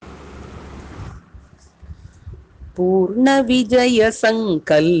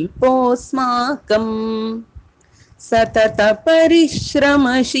पूर्णविजयसङ्कल्पोऽस्माकम्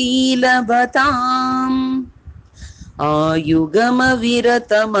सततपरिश्रमशीलवताम्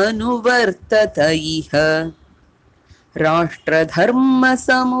आयुगमविरतमनुवर्तत इह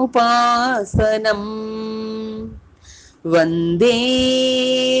राष्ट्रधर्मसमुपासनम् वन्दे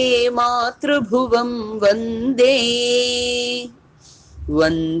मातृभुवं वन्दे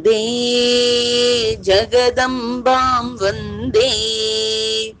वन्दे जगदम्बां वन्दे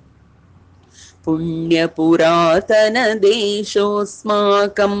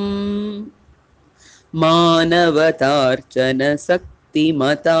पुण्यपुरातनदेशोऽस्माकम्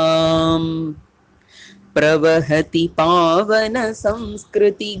मानवतार्चनशक्तिमताम् प्रवहति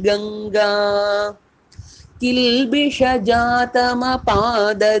पावनसंस्कृतिगङ्गा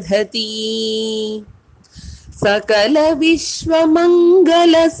किल्बिषजातमपादधती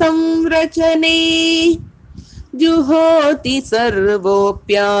सकलविश्वमङ्गलसंरचने जुहोति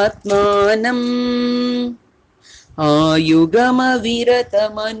सर्वोऽप्यात्मानम्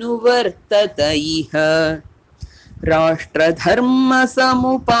आयुगमविरतमनुवर्तत इह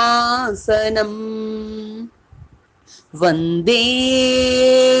राष्ट्रधर्मसमुपासनम् वन्दे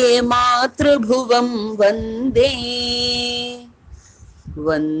मातृभुवं वन्दे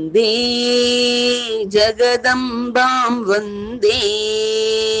वन्दे जगदम्बां वन्दे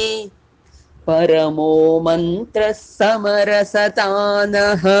परमो मन्त्रः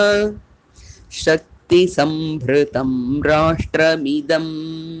समरसतानः शक्तिसंभृतं राष्ट्रमिदम्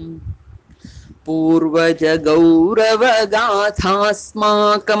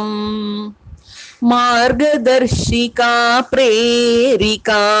पूर्वजगौरवगाथास्माकम् मार्गदर्शिका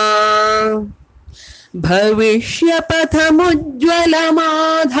प्रेरिका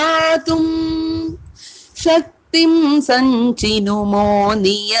भविष्यपथमुज्ज्वलमाधातुं शक्तिं सञ्चिनुमो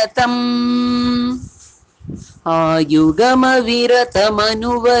नियतम्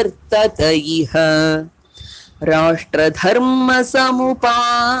आयुगमविरतमनुवर्तत इह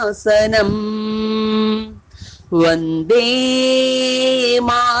राष्ट्रधर्मसमुपासनम् वन्दे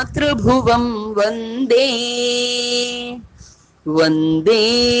मातृभुवं वन्दे वन्दे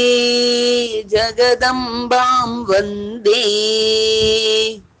जगदम्बां वन्दे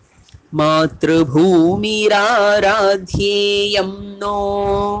मातृभूमिराराध्येयं नो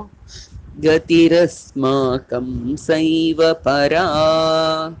गतिरस्माकं सैव परा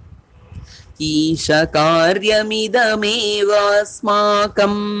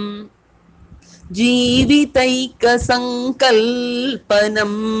ईशकार्यमिदमेवास्माकम्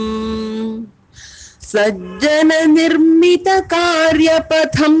जीवितैकसङ्कल्पनम्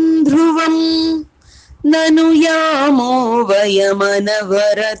सज्जननिर्मितकार्यपथं ध्रुवं ननु यामो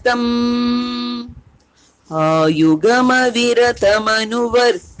वयमनवरतम्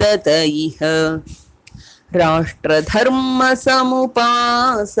आयुगमविरतमनुवर्तत इह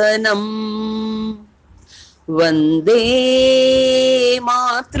राष्ट्रधर्मसमुपासनम् वन्दे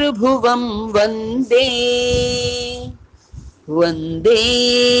मातृभुवं वन्दे वन्दे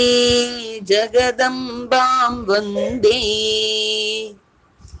जगदम्बां वन्दे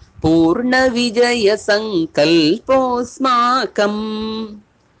पूर्णविजयसङ्कल्पोऽस्माकम्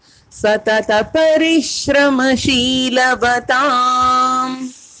सततपरिश्रमशीलवताम्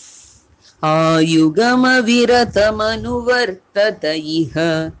आयुगमविरतमनुवर्तत इह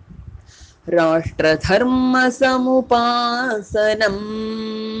राष्ट्रधर्मसमुपासनम्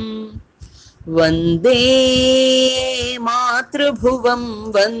वन्दे मातृभुवं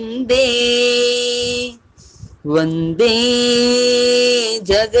वन्दे वन्दे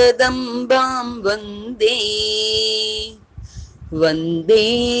जगदम्बां वन्दे वन्दे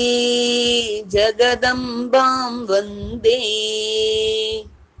जगदम्बां वन्दे